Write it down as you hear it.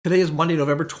Today is Monday,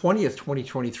 November 20th,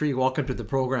 2023. Welcome to the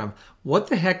program. What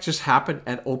the heck just happened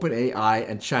at OpenAI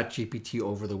and ChatGPT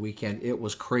over the weekend? It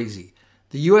was crazy.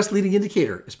 The U.S. leading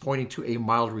indicator is pointing to a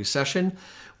mild recession.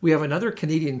 We have another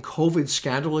Canadian COVID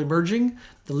scandal emerging.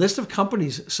 The list of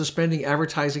companies suspending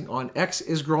advertising on X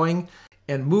is growing.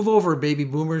 And move over, baby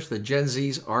boomers, the Gen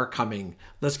Zs are coming.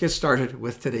 Let's get started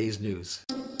with today's news.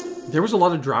 There was a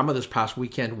lot of drama this past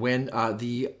weekend when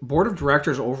the board of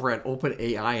directors over at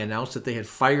OpenAI announced that they had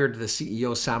fired the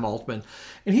CEO, Sam Altman.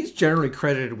 And he's generally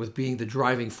credited with being the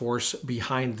driving force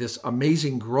behind this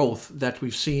amazing growth that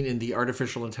we've seen in the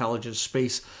artificial intelligence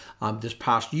space this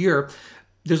past year.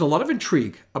 There's a lot of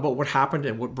intrigue about what happened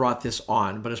and what brought this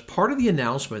on. But as part of the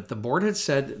announcement, the board had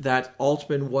said that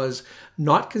Altman was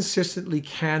not consistently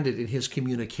candid in his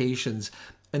communications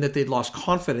and that they'd lost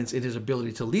confidence in his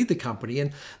ability to lead the company.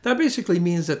 And that basically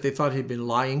means that they thought he'd been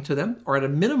lying to them, or at a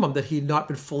minimum that he'd not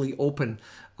been fully open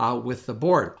with the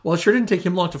board. Well, it sure didn't take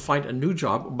him long to find a new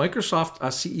job. Microsoft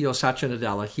CEO Satya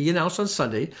Nadella, he announced on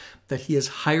Sunday that he has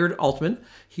hired Altman.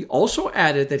 He also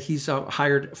added that he's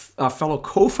hired a fellow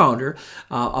co-founder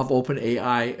of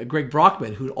OpenAI, Greg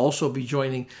Brockman, who'd also be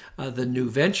joining the new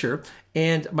venture.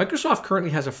 And Microsoft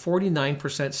currently has a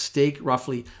 49% stake,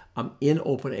 roughly, in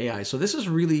OpenAI. So this is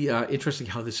really interesting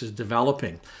how this is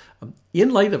developing. In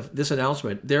light of this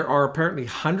announcement, there are apparently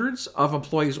hundreds of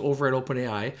employees over at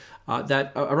OpenAI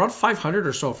that around 500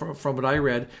 or so from what I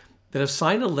read that have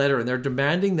signed a letter, and they're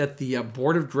demanding that the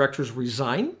board of directors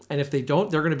resign. And if they don't,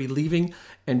 they're going to be leaving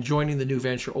and joining the new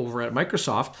venture over at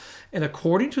Microsoft. And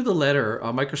according to the letter,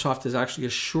 Microsoft has actually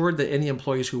assured that any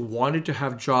employees who wanted to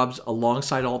have jobs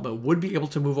alongside Altman would be able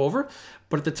to move over.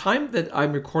 But at the time that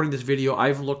I'm recording this video,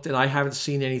 I've looked and I haven't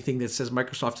seen anything that says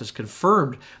Microsoft has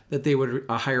confirmed that they would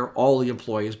hire all the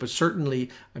employees. But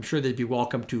certainly, I'm sure they'd be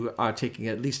welcome to taking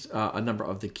at least a number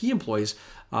of the key employees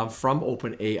from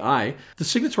OpenAI. The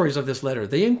signatories of this letter,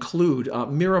 they include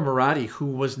Mira Murati, who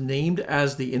was named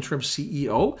as the interim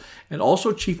CEO, and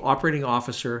also Chief Operating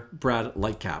Officer Brad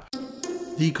Lightcap.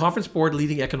 The Conference Board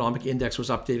Leading Economic Index was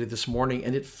updated this morning,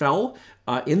 and it fell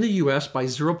in the U.S. by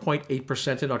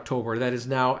 0.8% in October. That is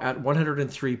now at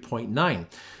 103.9.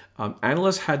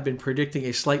 Analysts had been predicting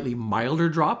a slightly milder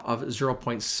drop of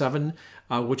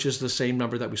 0.7, which is the same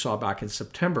number that we saw back in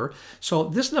September. So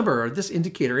this number, or this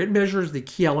indicator, it measures the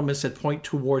key elements that point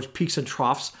towards peaks and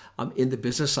troughs in the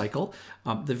business cycle.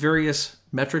 The various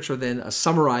metrics are then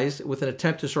summarized with an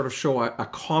attempt to sort of show a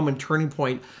common turning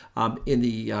point in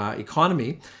the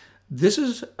economy. This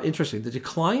is interesting. The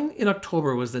decline in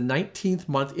October was the 19th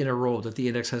month in a row that the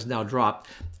index has now dropped.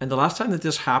 And the last time that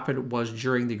this happened was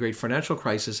during the great financial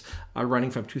crisis,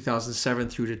 running from 2007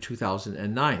 through to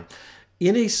 2009.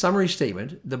 In a summary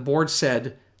statement, the board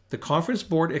said, the Conference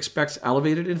Board expects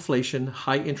elevated inflation,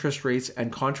 high interest rates,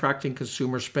 and contracting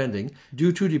consumer spending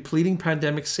due to depleting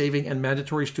pandemic saving and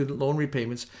mandatory student loan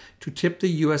repayments to tip the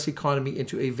U.S. economy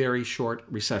into a very short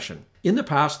recession. In the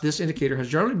past, this indicator has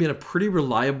generally been a pretty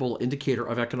reliable indicator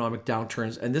of economic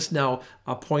downturns, and this now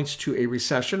points to a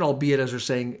recession, albeit, as they're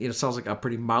saying, it sounds like a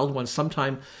pretty mild one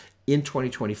sometime in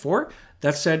 2024.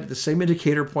 That said, the same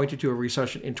indicator pointed to a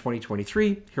recession in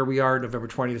 2023. Here we are, November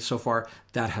 20th so far.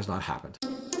 That has not happened.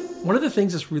 One of the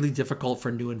things that's really difficult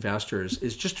for new investors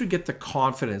is just to get the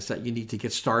confidence that you need to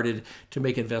get started to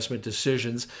make investment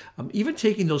decisions. Even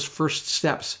taking those first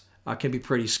steps can be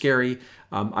pretty scary.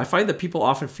 I find that people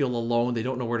often feel alone. They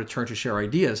don't know where to turn to share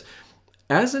ideas.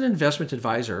 As an investment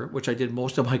advisor, which I did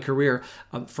most of my career,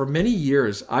 for many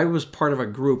years, I was part of a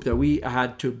group that we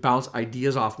had to bounce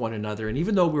ideas off one another. And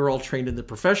even though we were all trained in the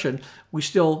profession, we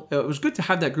still, it was good to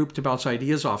have that group to bounce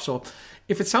ideas off. So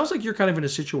if it sounds like you're kind of in a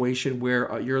situation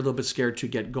where you're a little bit scared to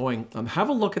get going, have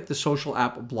a look at the social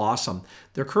app Blossom.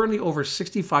 There are currently over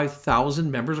 65,000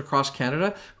 members across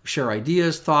Canada who share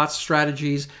ideas, thoughts,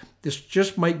 strategies. This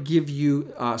just might give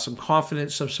you some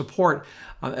confidence, some support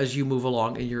as you move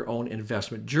along in your own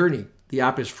investment journey. The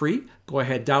app is free. Go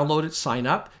ahead, download it, sign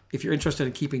up. If you're interested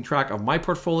in keeping track of my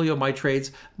portfolio, my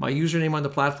trades, my username on the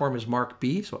platform is Mark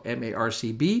B, so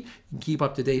MARCB. You can keep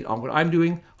up to date on what I'm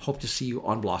doing. Hope to see you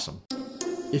on Blossom.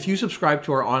 If you subscribe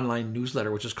to our online newsletter,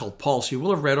 which is called Pulse, you will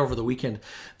have read over the weekend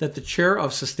that the chair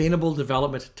of Sustainable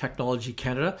Development Technology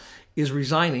Canada is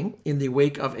resigning in the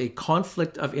wake of a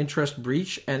conflict of interest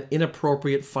breach and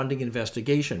inappropriate funding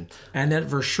investigation. Annette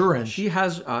Verschuren, she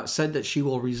has said that she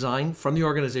will resign from the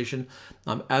organization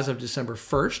as of December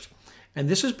 1st. And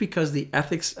this is because the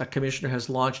Ethics Commissioner has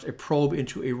launched a probe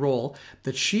into a role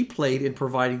that she played in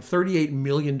providing $38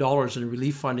 million in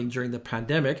relief funding during the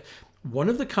pandemic. One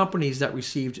of the companies that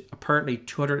received apparently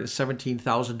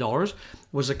 $217,000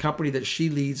 was a company that she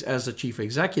leads as the chief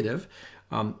executive.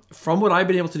 From what I've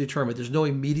been able to determine, there's no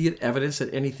immediate evidence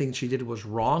that anything she did was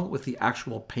wrong with the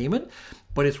actual payment,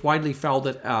 but it's widely felt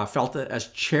that as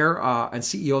chair and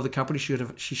CEO of the company,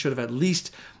 she should have at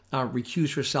least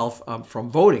recused herself from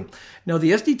voting. Now,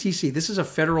 the SDTC, this is a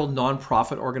federal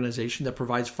nonprofit organization that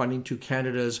provides funding to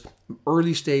Canada's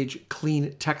early stage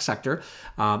clean tech sector.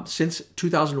 Since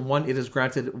 2001, it has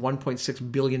granted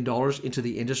 $1.6 billion into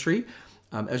the industry.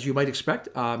 As you might expect,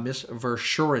 Ms.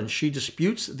 Verschuren, she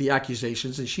disputes the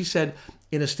accusations, and she said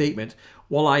in a statement,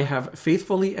 "While I have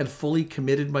faithfully and fully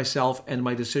committed myself and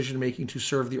my decision-making to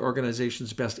serve the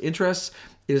organization's best interests,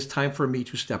 it is time for me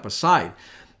to step aside."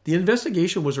 The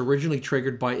investigation was originally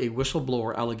triggered by a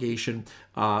whistleblower allegation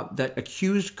that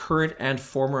accused current and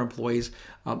former employees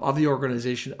of the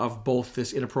organization of both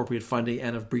this inappropriate funding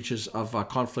and of breaches of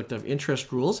conflict of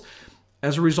interest rules.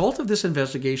 As a result of this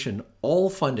investigation, all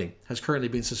funding has currently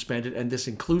been suspended, and this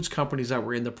includes companies that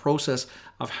were in the process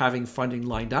of having funding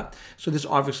lined up. So this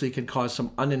obviously can cause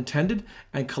some unintended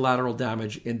and collateral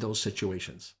damage in those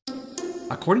situations.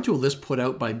 According to a list put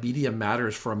out by Media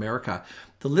Matters for America,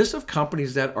 the list of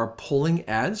companies that are pulling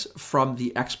ads from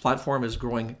the X platform is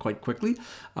growing quite quickly.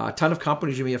 A ton of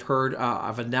companies you may have heard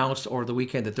have announced over the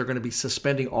weekend that they're going to be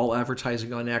suspending all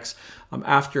advertising on X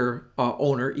after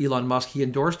owner Elon Musk, he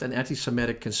endorsed an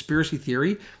anti-Semitic conspiracy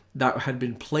theory that had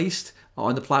been placed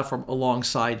on the platform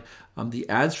alongside the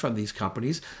ads from these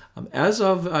companies. As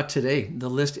of today, the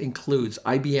list includes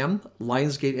IBM,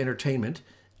 Lionsgate Entertainment,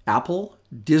 Apple,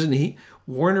 Disney,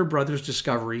 Warner Brothers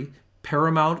Discovery,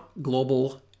 Paramount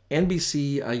Global,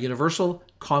 NBC, Universal,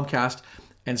 Comcast,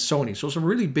 and Sony. So some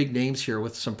really big names here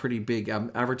with some pretty big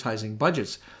advertising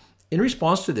budgets. In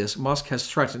response to this, Musk has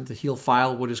threatened that he'll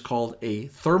file what is called a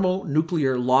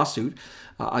thermonuclear lawsuit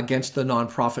against the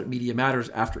nonprofit Media Matters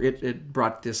after it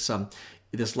brought this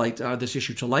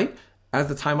issue to light. At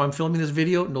the time I'm filming this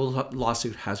video, no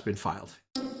lawsuit has been filed.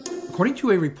 According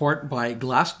to a report by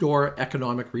Glassdoor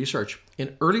Economic Research,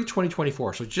 in early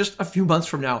 2024, so just a few months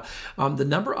from now, the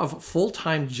number of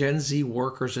full-time Gen Z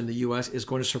workers in the U.S. is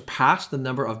going to surpass the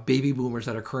number of baby boomers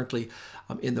that are currently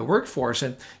in the workforce.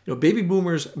 And baby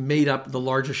boomers made up the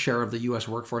largest share of the U.S.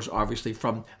 workforce, obviously,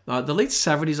 from the late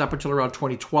 70s up until around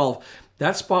 2012.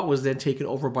 That spot was then taken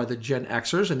over by the Gen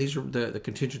Xers, and these are the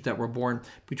contingent that were born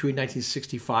between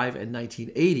 1965 and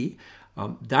 1980.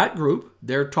 That group,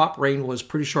 their top reign was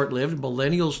pretty short-lived.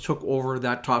 Millennials took over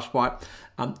that top spot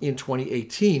in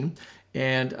 2018.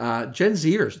 And Gen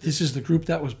Zers, this is the group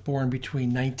that was born between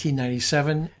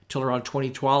 1997 till around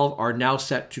 2012, are now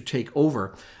set to take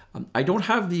over. I don't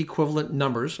have the equivalent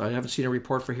numbers. I haven't seen a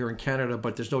report for here in Canada,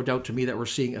 but there's no doubt to me that we're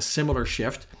seeing a similar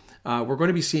shift. We're going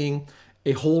to be seeing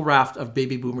a whole raft of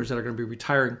baby boomers that are going to be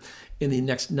retiring in the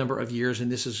next number of years,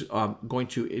 and this is going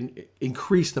to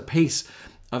increase the pace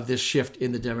of this shift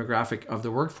in the demographic of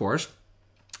the workforce.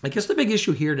 I guess the big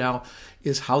issue here now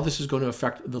is how this is going to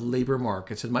affect the labor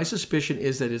markets. And my suspicion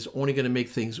is that it's only going to make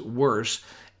things worse,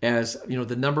 as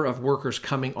the number of workers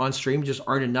coming on stream just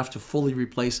aren't enough to fully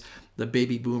replace the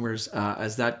baby boomers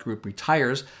as that group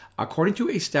retires. According to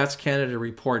a Stats Canada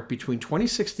report, between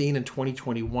 2016 and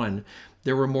 2021,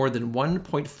 there were more than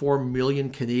 1.4 million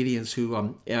Canadians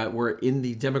who were in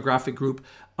the demographic group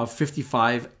of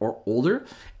 55 or older.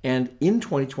 And in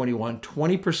 2021,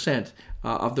 20%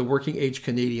 of the working age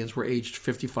Canadians were aged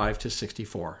 55 to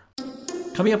 64.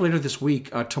 Coming up later this week,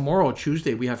 tomorrow,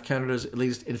 Tuesday, we have Canada's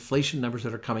latest inflation numbers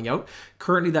that are coming out.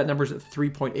 Currently, that number is at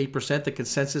 3.8%. The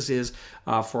consensus is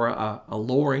for a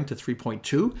lowering to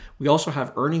 3.2%. We also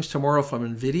have earnings tomorrow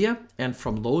from NVIDIA and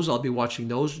from Lowe's. I'll be watching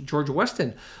those. George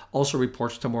Weston also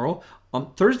reports tomorrow.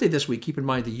 On Thursday this week, keep in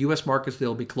mind the U.S. markets,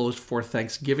 they'll be closed for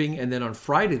Thanksgiving. And then on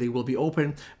Friday, they will be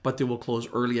open, but they will close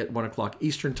early at 1 o'clock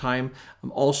Eastern time.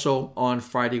 Also on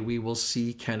Friday, we will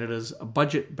see Canada's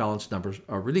budget balance numbers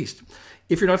released.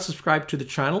 If you're not subscribed to the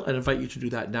channel, I invite you to do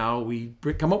that now. We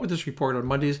come up with this report on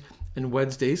Mondays and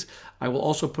Wednesdays. I will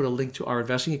also put a link to our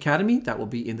Investing Academy. That will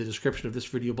be in the description of this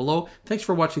video below. Thanks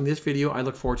for watching this video. I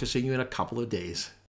look forward to seeing you in a couple of days.